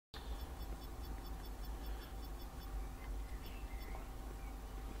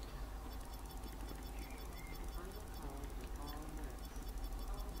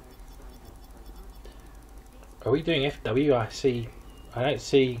Are we doing FW? I don't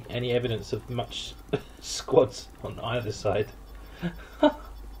see any evidence of much squads on either side.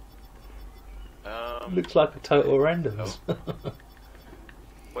 Looks like a total randoms. Oh.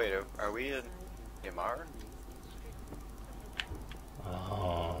 Wait, are we in MR?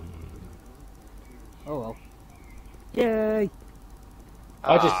 Oh well. Yay!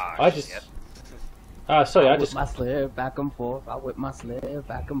 I just. Sorry, I just. whip my slave back and forth. I whip my slave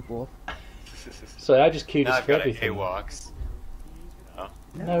back and forth. Sorry, I just queued Now us I've for got everything. AWACS. Oh.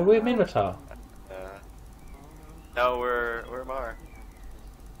 No, we're Minotaur. No, we're MR.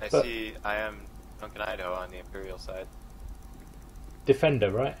 But- I am Duncan Idaho on the Imperial side. Defender,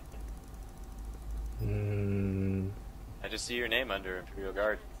 right? I just see your name under Imperial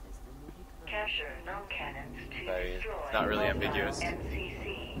Guard. Capture non-cannons to Sorry, destroy it's not really mobile ambiguous.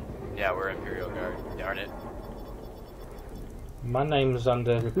 MCC. Yeah, we're Imperial Guard. Darn it. My name's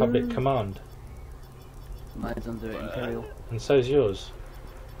under Republic Command, Mine's under Imperial. and so's yours.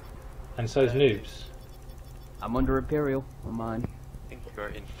 And so's Noob's. I'm under Imperial on mine. I think you're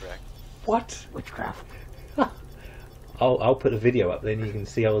incorrect. What? Witchcraft. I'll put a video up then you can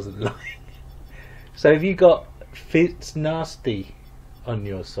see I wasn't lying. So have you got Fitz Nasty on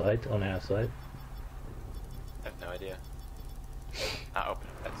your side, on our side? I have no idea. Not open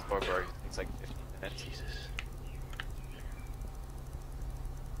up that scoreboard. It's like 15 minutes. Jesus.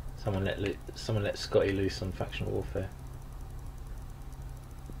 Someone let Scotty loose on Factional Warfare.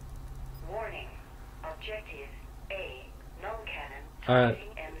 Warning. Objective A. Non-cannon Uh, targeting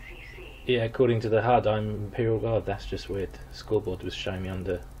MCC. Yeah, according to the HUD, I'm Imperial Guard. That's just weird. Scoreboard was showing me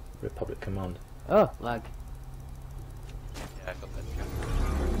under Republic Command. Oh, lag. Yeah, I felt that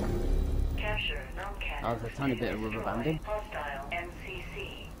too. Capture non-cannon. Oh, there's a tiny bit of rubber banding. Hostile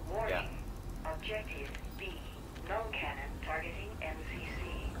MCC. Warning. Yeah. Objective B. Non-cannon targeting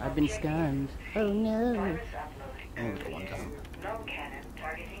MCC. I've been Objective scanned. C. Oh no. Virus upload. Oh, one time. Non-cannon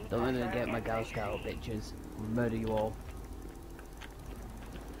targeting. Don't let me hostile get my Gal MCC. Scout bitches. We'll murder you all.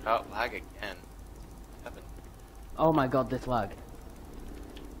 Oh, lag again. What happened? Oh my god, this lag.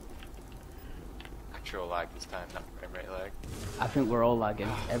 Actual lag this time, not frame rate lag. I think we're all lagging.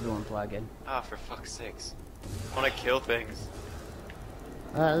 Everyone's lagging. Ah, for fuck's sakes. I wanna kill things.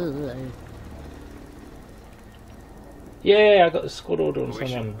 Yeah, I got the squad order on But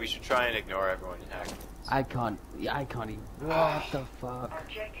someone. we should try and ignore everyone you hack. I can't even. What the fuck?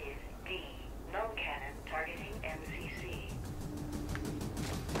 Objective D. Non-cannon targeting MCC.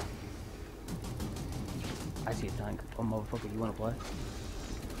 I see a tank. Oh motherfucker, you wanna play?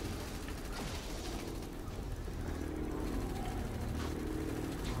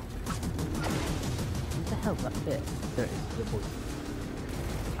 What the hell's that bit? There it is, the boy.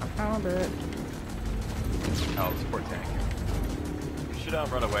 I found it. Oh, support tank. We should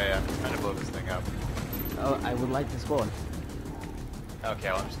run away. I'm trying to blow this thing up. Oh, I would like to spawn. Okay,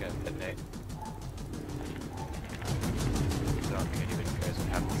 well, I'm just gonna detonate. I don't think anybody cares what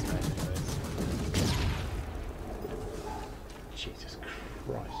happens tonight anyways. Jesus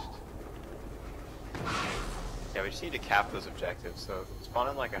Christ. Yeah, we just need to cap those objectives, so spawn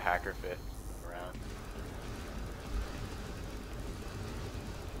in like a hacker fit around.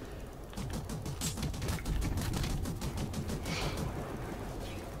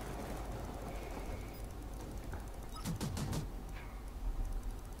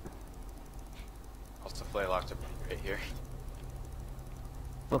 Also play locked up right here.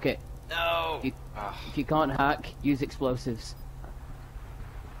 Okay, No! You- if you can't hack, use explosives.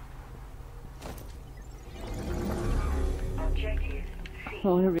 Objective C.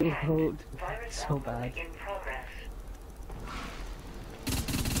 Oh, I really hacked. hoped. Virus So upload bad. in progress.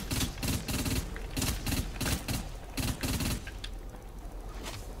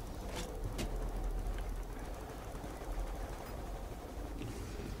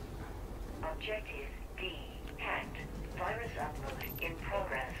 Objective D. Hacked. Virus upload in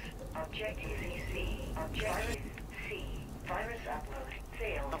progress. Objective C. Objective C. Virus upload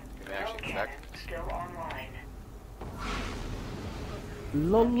failed. Can we actually come back? Non-cannon still online.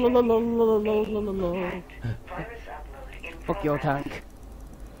 Lol lol lol lol lol lol lol lol. Hacked. Virus upload in Fuck your progress. tank.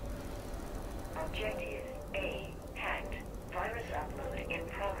 Objective A. Hacked. Virus upload in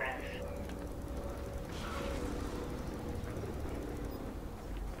progress.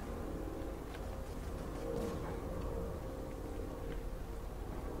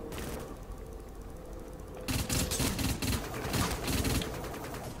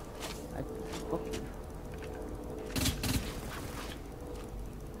 I, fuck.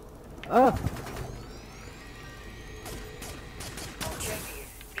 Oh! Objective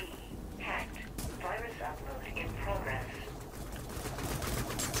B. Hacked. Virus upload in progress.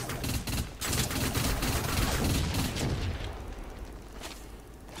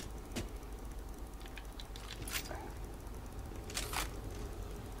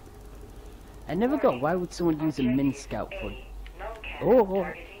 I never got why would someone use a min scout for. No cannon Oh,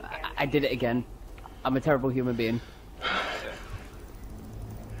 targeting I did it again. I'm a terrible human being.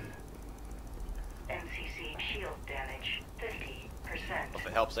 NCC shield damage 50%. If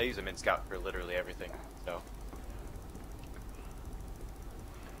it helps, I use a min scout for literally everything. So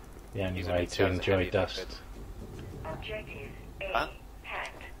The only Use a way min to scout as a enjoy heavy dust. effect. Objective A Huh?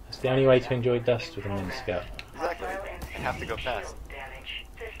 hacked. That's the only way to enjoy dust with a min scout. Exactly. I have to go fast. Damage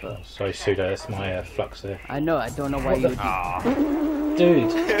Oh, sorry, Suda, that's my flux there. I know. I don't know why you would. Ah.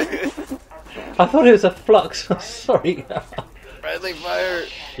 Dude, I thought it was a flux. Sorry. Friendly fire!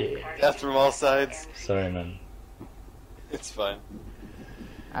 Shit. Death from all sides. Sorry, man. It's fine.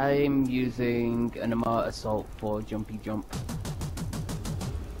 I'm using an Amar Assault for jumpy jump.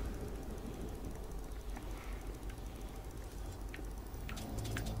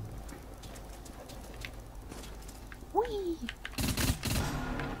 Whee!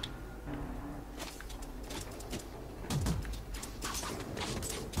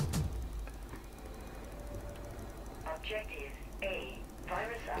 Objective A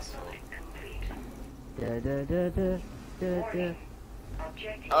virus upload complete. Da da da da da da. Warning.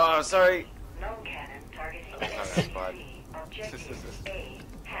 Objective Oh, sorry. no cannon targeting Oh, it's not that spot. NCC. Objective A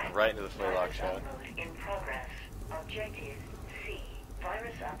hacked. Right into the flintlock Virus shot. upload in progress. Objective C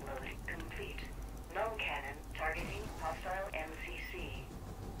virus upload complete. No cannon targeting hostile MCC.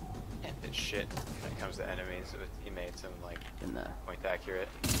 Can't hit shit when it comes to enemies with teammates and like In there. point accurate.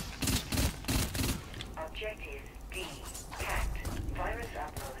 Objective D hacked. Virus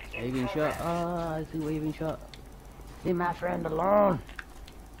upload in Waving shot. progress. Ah, I see waving shot. Leave my friend alone.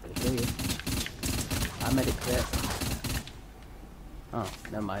 Gonna kill you. I'm medic fit. Oh,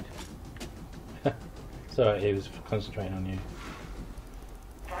 never mind. Sorry, he was concentrating on you.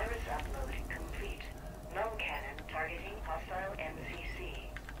 Virus upload complete. No cannon targeting hostile MCC.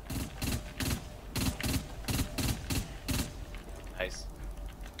 Nice.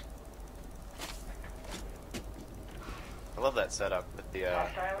 I love that setup with the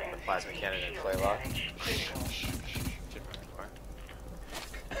Hostile plasma MCC cannon and shield flaylock. damage critical. Should run for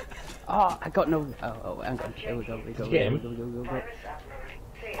it. Oh, I got no. Oh, hang on. Here we go. We go. Get him. We go. Virus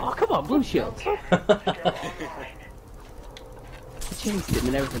upload failed. Oh, come on, blue shield. Cannon still online. I chased him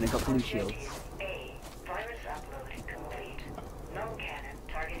and everything and got blue shields. Objective A virus upload complete. No cannon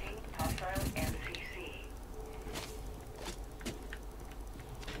targeting hostile MCC.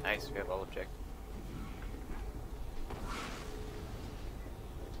 Nice, we have all objectives.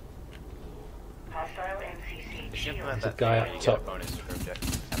 Hostile MCC They should shield. implement There's a that guy thing up where you top. get a bonus for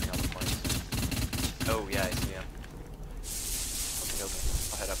objectives, having all the points. Oh yeah, I see him. Kill me.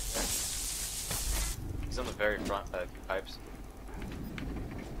 I'll head up there. He's on the very front pipes.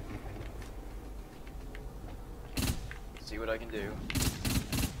 See what I can do.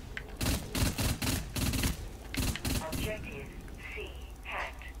 Objective C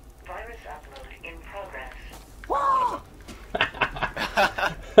hacked. Virus upload in progress.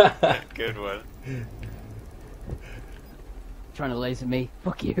 Good one. Trying to laser me.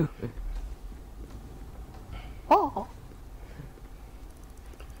 Fuck you. Oh.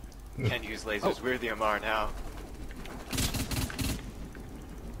 Can't use lasers. We're the Amar now.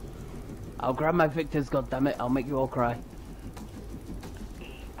 I'll grab my victors, goddammit. I'll make you all cry.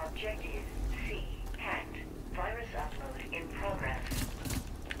 Objective C hacked. Virus upload in progress.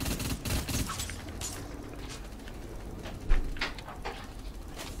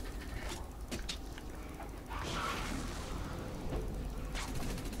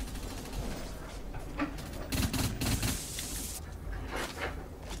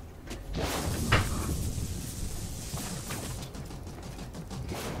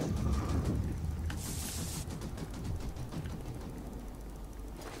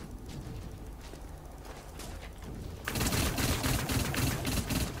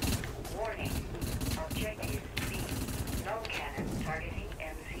 Warning. Objective B. No cannon targeting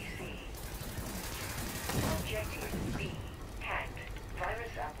MCC. Objective B. Hacked. Virus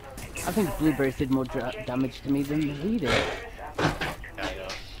upload in I think progress. blueberries did more damage to me than the leader. Virus upload Yeah, I complete.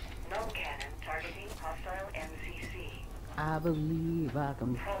 know. No cannon targeting hostile MCC. I believe I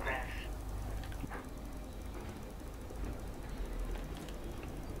can. Progress.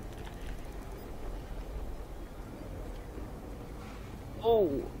 Oh!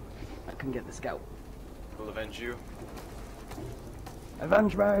 I couldn't get the scout. We'll avenge you.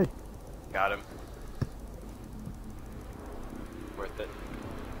 Avenge me! Got him. Worth it.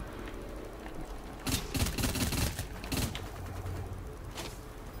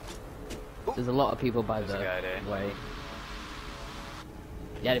 There's a lot of people by There's a the guy there. way.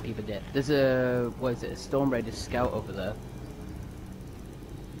 Yeah, the people dead. There's a, what is it, a Storm Raider scout over there.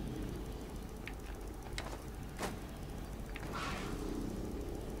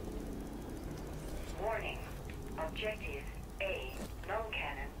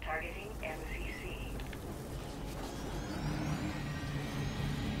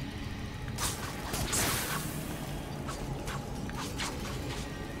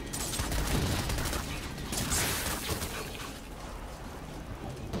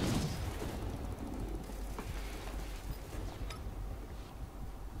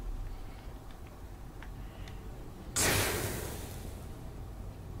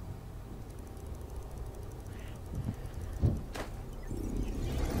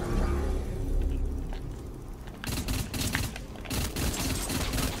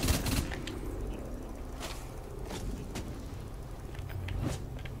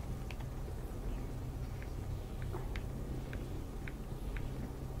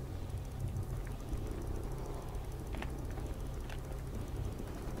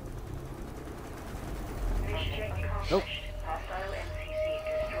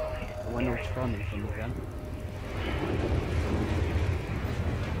 spawning from the gun.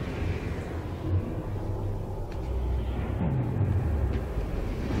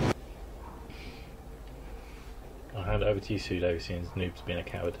 I'll hand it over to you, Pseudo, since Noob's been a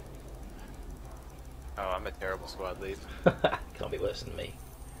coward. Oh, I'm a terrible squad lead. Can't be worse than me.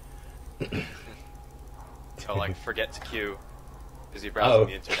 Oh, like forget to queue. Is he browsing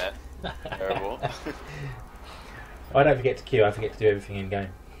the internet? Terrible. I don't forget to queue, I forget to do everything in game.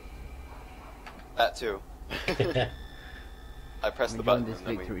 That too. I press the button this and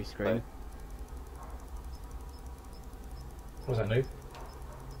then victory we screen. play. What was that, Noob?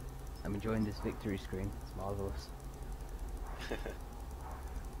 I'm enjoying this victory screen. It's marvelous.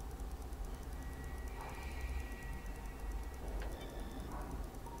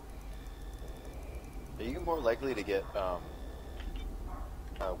 Are you more likely to get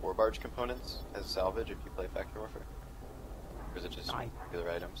war barge components as salvage if you play Factional Warfare? Or is it just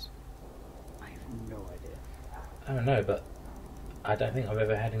regular items? I have no idea. I don't know, but I don't think I've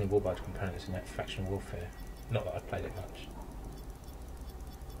ever had any war barge components in that Factional Warfare. Not that I've played it much.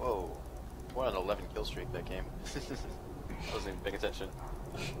 Whoa. What an 11 kill streak that game. I wasn't even paying attention.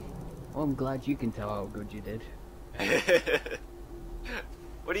 Well, I'm glad you can tell how good you did.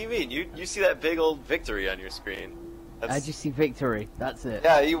 What do you mean? You see that big old victory on your screen. I just see victory. That's it.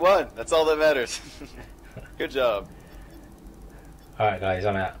 Yeah, you won. That's all that matters. Good job. Alright guys,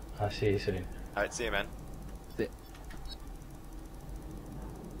 I'm out. I'll see you soon. Alright, see you, man.